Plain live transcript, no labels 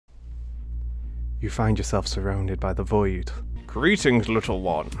You find yourself surrounded by the void. Greetings, little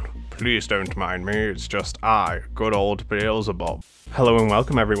one. Please don't mind me, it's just I, good old Beelzebub. Hello and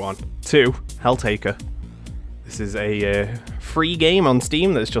welcome everyone to Helltaker. This is a free game on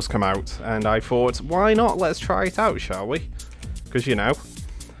Steam that's just come out, and I thought, why not, let's try it out, shall we? Because, you know,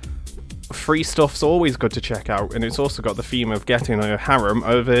 free stuff's always good to check out, and it's also got the theme of getting a harem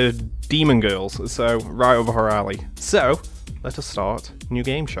over demon girls, so right over her alley. So, let us start new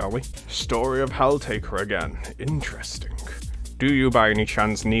game, shall we? Story of Helltaker again. Interesting. Do you by any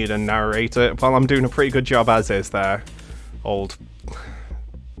chance need a narrator? Well, I'm doing a pretty good job as is there. Old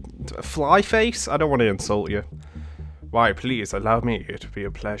fly face? I don't want to insult you. Why, please allow me to be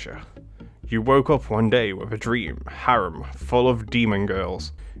a pleasure. You woke up one day with a dream, harem, full of demon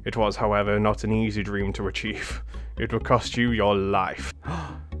girls. It was, however, not an easy dream to achieve. It would cost you your life.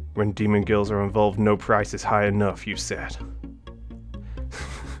 When demon girls are involved, no price is high enough, you said.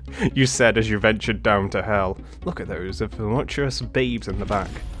 You said as you ventured down to hell. Look at those voluptuous babes in the back.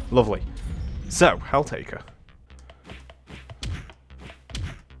 Lovely. So, Helltaker.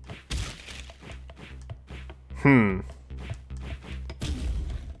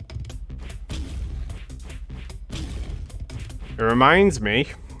 It reminds me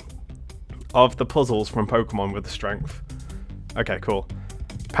of the puzzles from Pokemon with the strength. Okay, cool.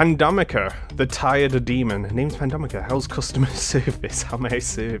 Pandemica, the tired demon. Name's Pandemica. How's customer service? How may I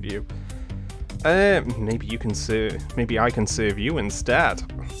serve you? Maybe you can serve. Maybe I can serve you instead.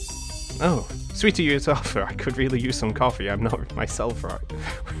 Oh, sweet of you to offer. I could really use some coffee. I'm not myself right.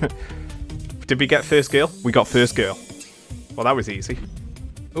 Did we get first girl? We got first girl. Well, that was easy.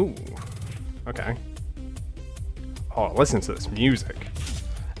 Ooh. Okay. Oh, listen to this music.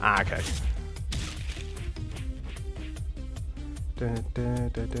 Ah, okay.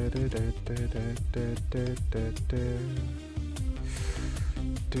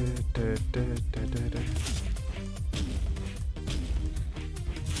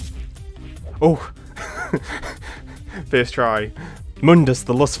 Oh! First try. Mundus,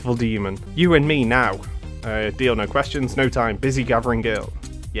 the lustful demon. You and me now. Deal, no questions, no time. Busy gathering girl.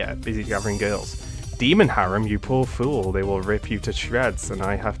 Yeah, busy gathering girls. Demon harem, you poor fool. They will rip you to shreds, and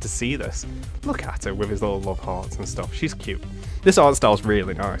I have to see this. Look at her with his little love hearts and stuff. She's cute. This art style's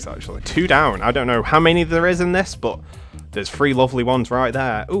really nice, actually. 2 down. I don't know how many there is in this, but there's 3 lovely ones right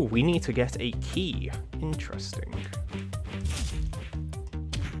there. Oh, we need to get a key. Interesting.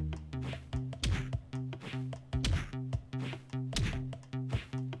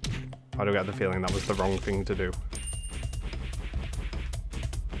 I do get the feeling that was the wrong thing to do.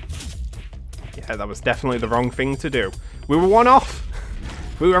 Yeah, that was definitely the wrong thing to do. We were 1 off.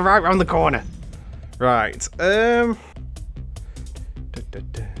 We were right round the corner. Right.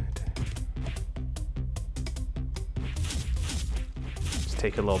 Just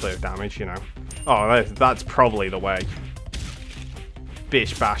take a little bit of damage, you know. Oh, that's probably the way.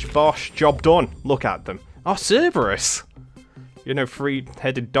 Bish, bash, bosh. Job done. Look at them. Oh, Cerberus. You know,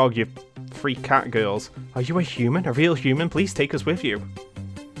 3-headed dog, you 3 cat girls. Are you a human? A real human? Please take us with you.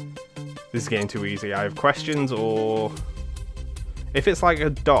 This is getting too easy. I have questions, or if it's like a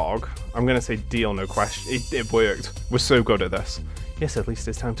dog, I'm gonna say deal, no question. It worked. We're so good at this. Yes, at least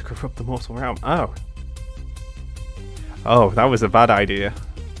it's time to corrupt the mortal realm. Oh. Oh, that was a bad idea.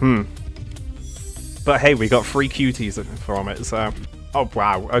 But hey, we got 3 cuties from it, so. Oh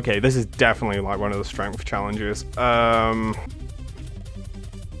wow. Okay, this is definitely like one of the strength challenges.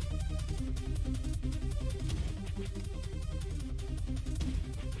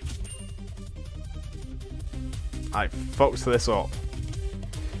 I fucked this up.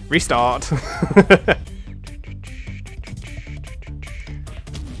 Restart.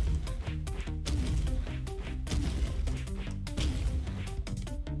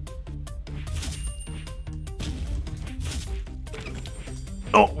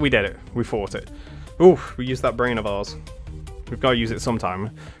 Oh, we did it. We fought it. Ooh, we used that brain of ours. We've got to use it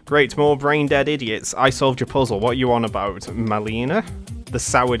sometime. Great, more brain-dead idiots. I solved your puzzle. What are you on about? Malina? The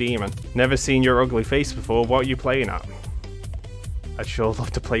sour demon. Never seen your ugly face before. What are you playing at? I'd sure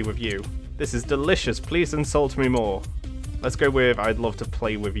love to play with you. This is delicious. Please insult me more. Let's go with I'd love to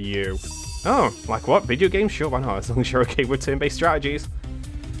play with you. Oh, like what? Video games? Sure, why not? As long as you're okay with turn-based strategies.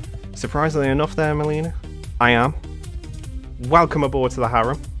 Surprisingly enough there, Melina. I am. Welcome aboard to the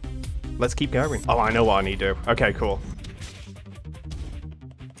harem. Let's keep going. Oh, I know what I need to do. Okay, cool.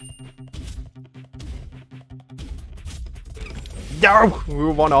 No! We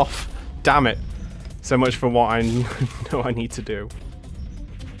were 1 off. Damn it. So much for what I know I need to do.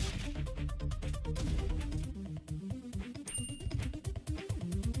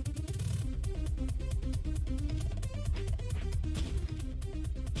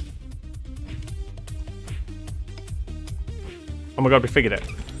 Oh my god, we figured it.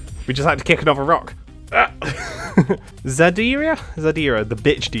 We just had to kick another rock. Zadira? Zadira, the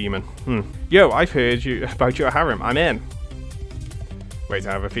bitch demon. Yo, I've heard about your harem. I'm in. Wait,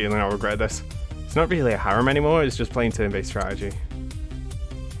 I have a feeling I'll regret this. It's not really a harem anymore, it's just plain turn-based strategy.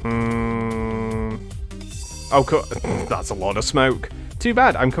 Oh, cool. That's a lot of smoke. Too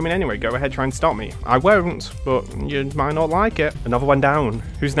bad, I'm coming anyway. Go ahead, try and stop me. I won't, but you might not like it. Another one down.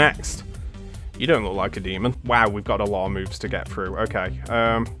 Who's next? You don't look like a demon. Wow, we've got a lot of moves to get through. Okay,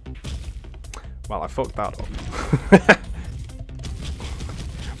 well, I fucked that up.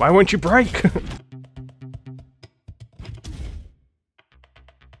 Why won't you break?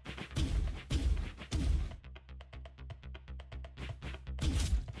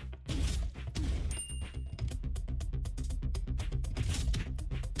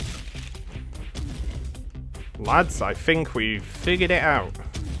 Lads, I think we've figured it out.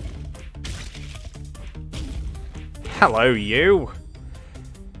 Hello, you!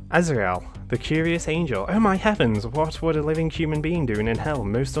 Azrael, the curious angel. Oh my heavens, what would a living human being doing in hell?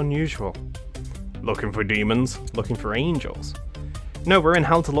 Most unusual. Looking for demons? Looking for angels? No, we're in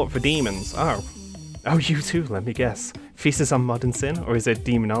hell to look for demons. Oh. Oh, you too, let me guess. Feasts on modern sin, or is it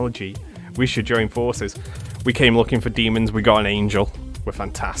demonology? We should join forces. We came looking for demons, we got an angel. We're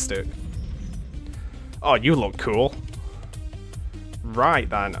fantastic. Oh, you look cool. Right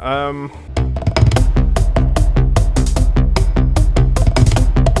then,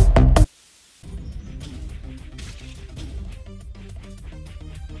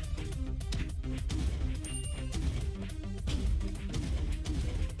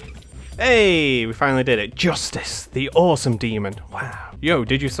 Hey, we finally did it. Justice, the awesome demon. Wow. Yo,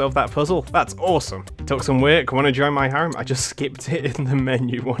 did you solve that puzzle? That's awesome. Took some work. Want to join my harem? I just skipped it in the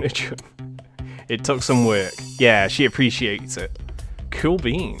menu. Want to join? It took some work. Yeah, she appreciates it. Cool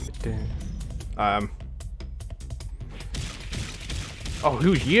bean. Oh,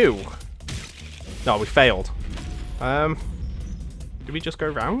 who's you? No, we failed. Did we just go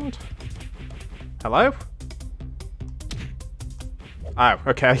round? Hello? Oh,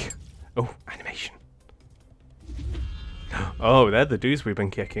 okay. Oh, animation. Oh, they're the dudes we've been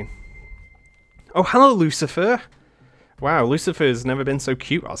kicking. Oh, hello, Lucifer. Wow, Lucifer's never been so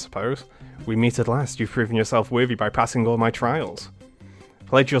cute, I suppose. We meet at last. You've proven yourself worthy by passing all my trials.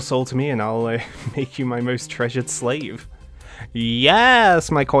 Pledge your soul to me and I'll make you my most treasured slave.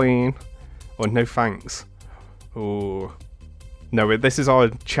 Yes, my queen. Oh, no thanks. Oh. No, this is our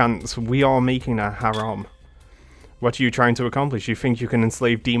chance. We are making a harem. What are you trying to accomplish? You think you can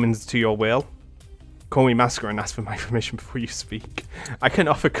enslave demons to your will? Call me master and ask for my permission before you speak. I can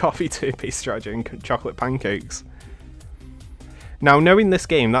offer coffee, turn-based strategy, and chocolate pancakes. Now, knowing this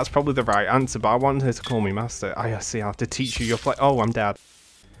game, that's probably the right answer, but I want her to call me master. I see, I have to teach you your play. Oh, I'm dead.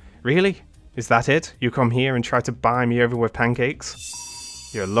 Really? Is that it? You come here and try to buy me over with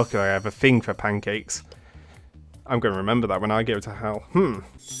pancakes? You're lucky I have a thing for pancakes. I'm going to remember that when I go to hell.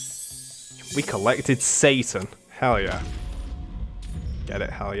 We collected Satan. Hell yeah. Get it?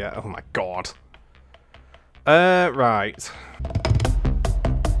 Hell yeah. Oh my god. Right.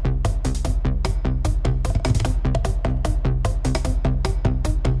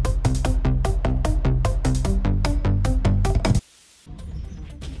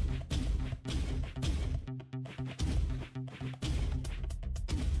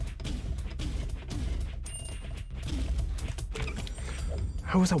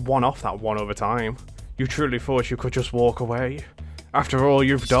 How was I one off that one over time? You truly thought you could just walk away? After all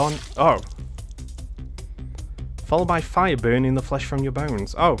you've done? Oh. Followed by fire burning the flesh from your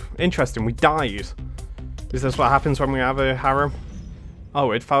bones. Oh, interesting, we died. Is this what happens when we have a harem?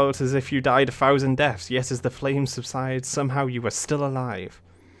 Oh, it felt as if you died 1,000 deaths, yet as the flames subside, somehow you were still alive.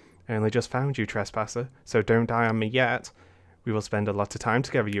 I only just found you, trespasser, so don't die on me yet. We will spend a lot of time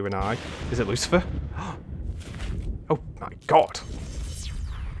together, you and I. Is it Lucifer? Oh my god.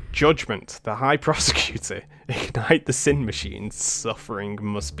 Judgment, the High Prosecutor. Ignite the sin machine. Suffering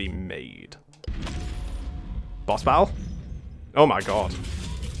must be made. Boss battle? Oh my god.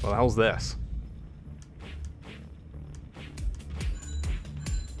 What the hell's this?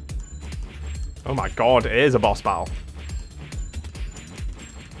 Oh my god, it is a boss battle.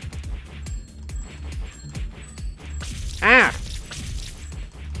 Ah!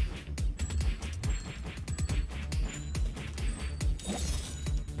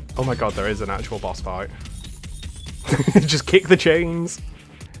 Oh my god, there is an actual boss fight. Just kick the chains.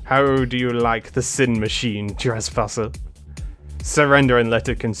 How do you like the sin machine, trespasser? Surrender and let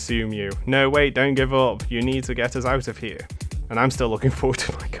it consume you. No, wait, don't give up. You need to get us out of here. And I'm still looking forward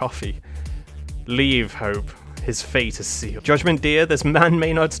to my coffee. Leave, Hope. His fate is sealed. Judgment, dear, this man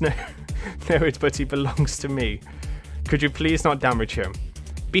may not know it, but he belongs to me. Could you please not damage him?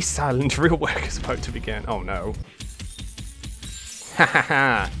 Be silent, real work is about to begin. Oh no. Ha ha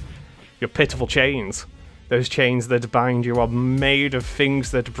ha! Your pitiful chains. Those chains that bind you are made of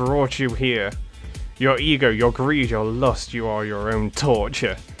things that brought you here. Your ego, your greed, your lust, you are your own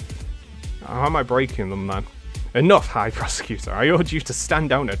torture. How am I breaking them then? Enough, High Prosecutor. I urge you to stand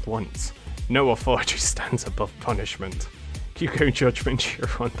down at once. No authority stands above punishment. Hugo Judgment, you're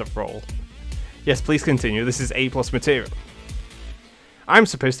on the roll. Yes, please continue. This is A+ material. I'm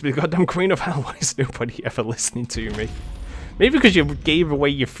supposed to be the goddamn Queen of Hell. Why is nobody ever listening to me? Maybe because you gave away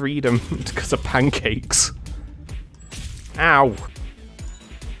your freedom because of pancakes. Ow.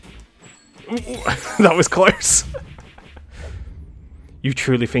 Ooh, that was close. You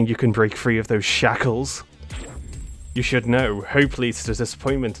truly think you can break free of those shackles? You should know. Hope leads to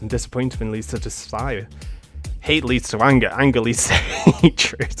disappointment, and disappointment leads to desire. Hate leads to anger, anger leads to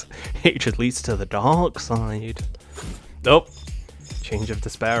hatred. Hatred leads to the dark side. Oh, change of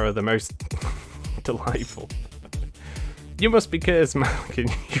despair are the most delightful. You must be cursed, Malkin.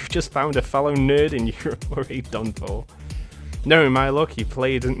 You've just found a fellow nerd and you're already done for. Knowing my luck, he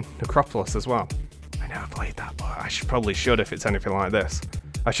played in Necropolis as well. I never played that, but I probably should if it's anything like this.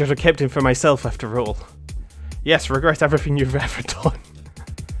 I should have kept him for myself after all. Yes, regret everything you've ever done.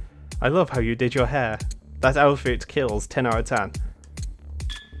 I love how you did your hair. That outfit kills 10 out of 10.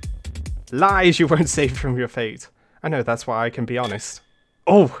 Lies you won't save from your fate. I know, that's why I can be honest.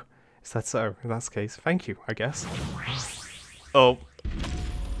 Oh, is that so? In that case, thank you, I guess. Oh.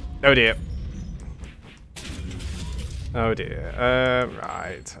 Oh dear. Oh dear.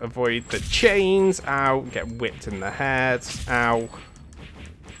 Right. Avoid the chains. Ow. Get whipped in the head. Ow.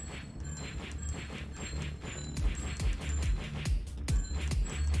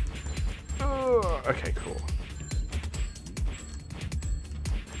 Okay, cool.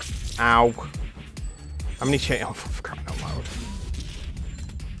 Ow. How many chains? Oh, for crying out loud.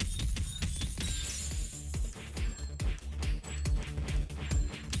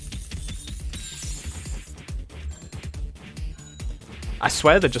 I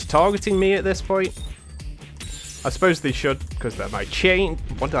swear they're just targeting me at this point. I suppose they should, because they're my chain.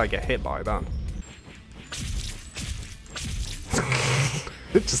 What did I get hit by then?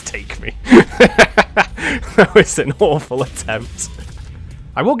 Just take me. That was an awful attempt.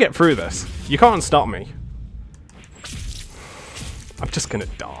 I will get through this. You can't stop me. I'm just gonna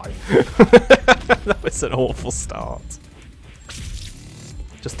die. That was an awful start.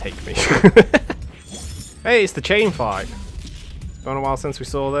 Just take me. Hey, it's the chain fight. It's been a while since we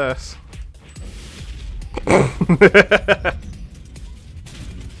saw this.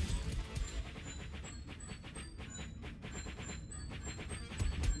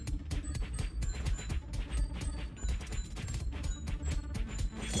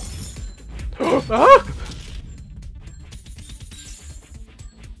 Ah!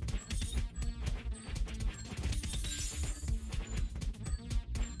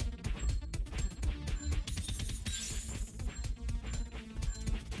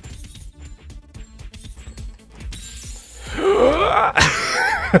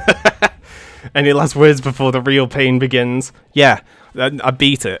 Any last words before the real pain begins? Yeah, I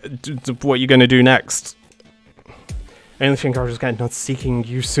beat it. What are you going to do next? I only think I was getting not seeking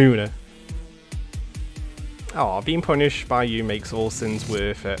you sooner. Oh, being punished by you makes all sins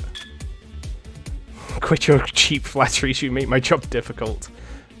worth it. Quit your cheap flatteries, you make my job difficult.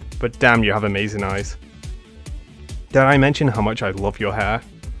 But damn, you have amazing eyes. Did I mention how much I love your hair?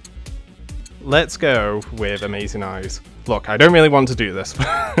 Let's go with amazing eyes. Look, I don't really want to do this,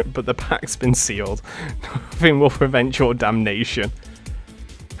 but the pact's been sealed. Nothing will prevent your damnation.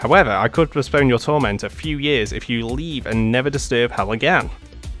 However, I could postpone your torment a few years if you leave and never disturb hell again.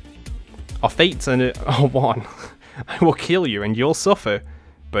 Our fates are one. I will kill you and you'll suffer,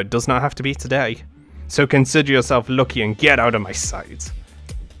 but it does not have to be today. So consider yourself lucky and get out of my sight.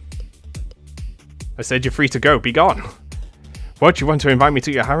 I said you're free to go, be gone. What, you want to invite me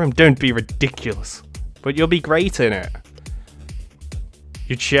to your harem? Don't be ridiculous. But you'll be great in it.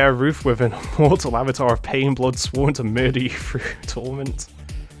 You'd share a roof with an immortal avatar of pain blood sworn to murder you through torment.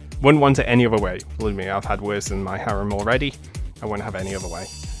 Wouldn't want it any other way. Believe me, I've had worse than my harem already. I wouldn't have any other way.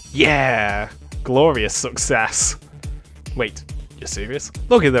 Yeah! Glorious success. Wait, you're serious?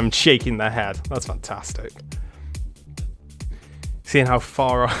 Look at them shaking their head. That's fantastic. Seeing how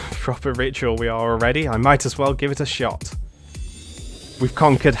far off proper ritual we are already, I might as well give it a shot. We've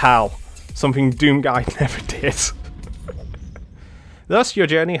conquered hell. Something Doom Guy never did. Thus, your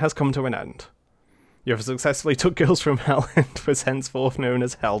journey has come to an end. You have successfully took girls from hell and was henceforth known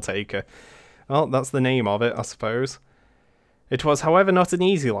as Helltaker. Well, that's the name of it, I suppose. It was, however, not an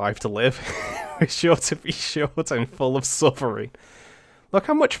easy life to live. is sure to be short and full of suffering. Look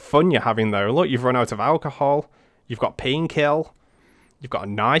how much fun you're having though. Look, you've run out of alcohol. You've got painkiller. You've got a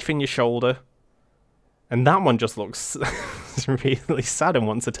knife in your shoulder. And that one just looks really sad and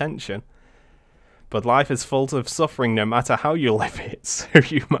wants attention. But life is full of suffering no matter how you live it. So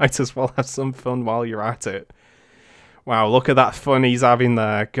you might as well have some fun while you're at it. Wow, look at that fun he's having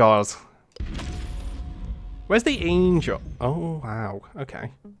there. God. Where's the angel? Oh, wow.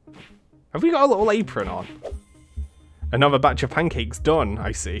 Okay. Have we got a little apron on? Another batch of pancakes done,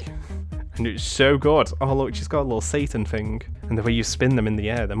 I see. And it's so good. Oh, look, she's got a little Satan thing. And the way you spin them in the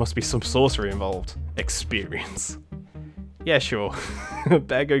air, there must be some sorcery involved. Experience. Yeah, sure.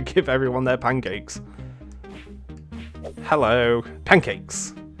 Better go give everyone their pancakes. Hello.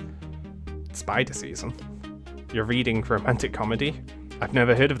 Pancakes. Spider season. You're reading romantic comedy? I've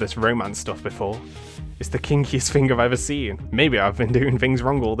never heard of this romance stuff before. It's the kinkiest thing I've ever seen. Maybe I've been doing things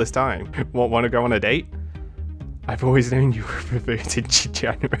wrong all this time. Want to go on a date? I've always known you were a perverted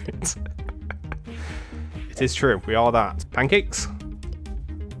degenerate. It is true, we are that. Pancakes?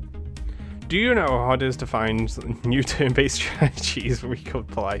 Do you know how hard it is to find new turn-based strategies we could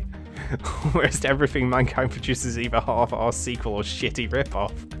play? Almost everything mankind produces is either half-arsed sequel or shitty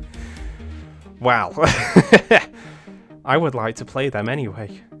rip-off. Wow. I would like to play them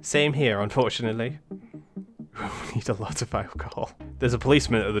anyway. Same here, unfortunately. We need a lot of alcohol. There's a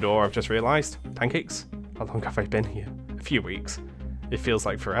policeman at the door, I've just realised. Pancakes? How long have I been here? A few weeks. It feels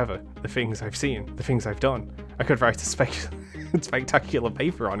like forever. The things I've seen, the things I've done. I could write a spectacular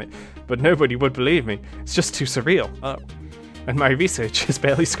paper on it, but nobody would believe me. It's just too surreal. Oh. And my research has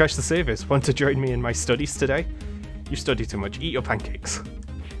barely scratched the surface. Want to join me in my studies today? You study too much. Eat your pancakes.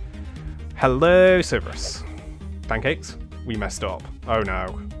 Hello, Cerberus. Pancakes? We messed up. Oh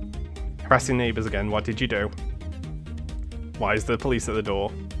no. Harassing neighbours again. What did you do? Why is the police at the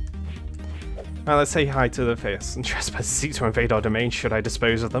door? Now let's say hi to the face and trespass seek to invade our domain. Should I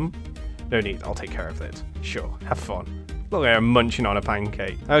dispose of them? No need, I'll take care of it. Sure, have fun. Look like I'm munching on a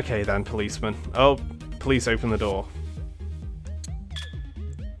pancake. Okay then, policeman. Oh, police open the door.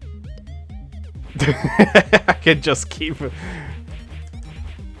 I can just keep...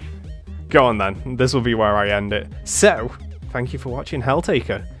 Go on then, this will be where I end it. So, thank you for watching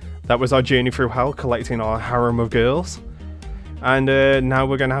Helltaker. That was our journey through hell, collecting our harem of girls. And now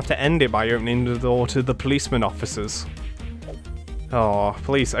we're going to have to end it by opening the door to the policeman officers. Oh,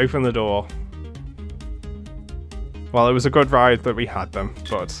 police, open the door. Well, it was a good ride that we had them,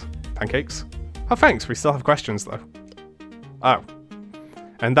 but... Pancakes? Oh, thanks, we still have questions, though. Oh.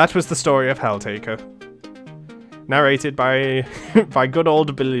 And that was the story of Helltaker. Narrated by by good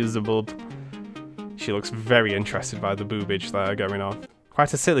old Beelzebub. She looks very interested by the boobage there going on.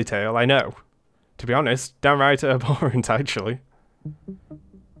 Quite a silly tale, I know. To be honest, downright abhorrent, actually.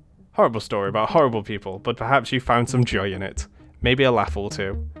 Horrible story about horrible people, but perhaps you found some joy in it. Maybe a laugh or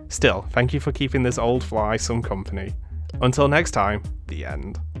two. Still, thank you for keeping this old fly some company. Until next time, the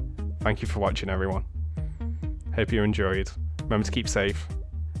end. Thank you for watching, everyone. Hope you enjoyed. Remember to keep safe,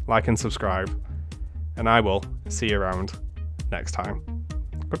 like and subscribe, and I will see you around next time.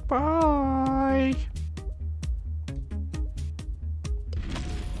 Goodbye!